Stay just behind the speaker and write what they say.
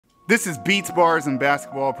This is Beats, Bars, and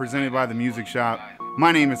Basketball presented by theMSQshop.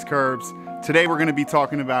 My name is Kirbs. Today we're going to be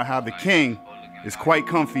talking about how the king is quite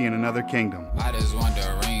comfy in another kingdom. I just want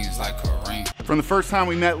the rings like a ring. From the first time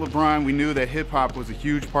we met LeBron, we knew that hip-hop was a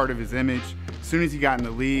huge part of his image. As soon as he got in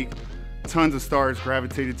the league, tons of stars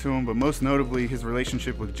gravitated to him, but most notably his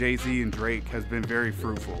relationship with Jay-Z and Drake has been very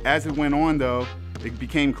fruitful. As it went on though, it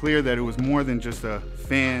became clear that it was more than just a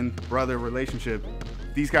fan-brother relationship.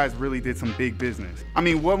 These guys really did some big business. I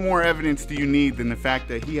mean, what more evidence do you need than the fact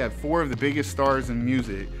that he had 4 of the biggest stars in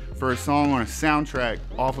music for a song on a soundtrack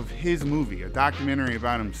off of his movie, a documentary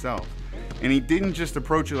about himself. And he didn't just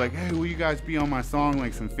approach it like, hey, will you guys be on my song,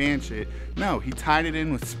 like some fan shit. No, he tied it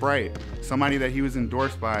in with Sprite, somebody that he was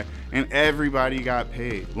endorsed by, and everybody got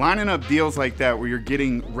paid. Lining up deals like that where you're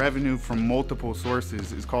getting revenue from multiple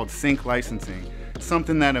sources is called sync licensing,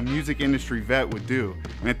 something that a music industry vet would do.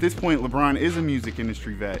 And at this point, LeBron is a music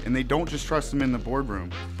industry vet, and they don't just trust him in the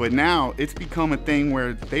boardroom. But now, it's become a thing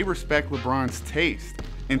where they respect LeBron's taste.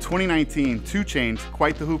 In 2019, 2 Chainz,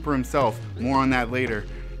 quite the hooper himself, more on that later,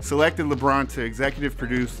 selected LeBron to executive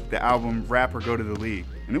produce the album Rap or Go to the League,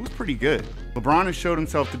 and it was pretty good. LeBron has showed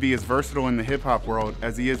himself to be as versatile in the hip-hop world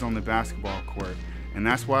as he is on the basketball court, and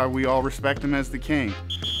that's why we all respect him as the king.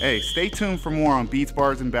 Hey, stay tuned for more on Beats,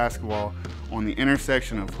 Bars, and Basketball on the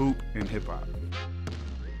intersection of hoop and hip-hop.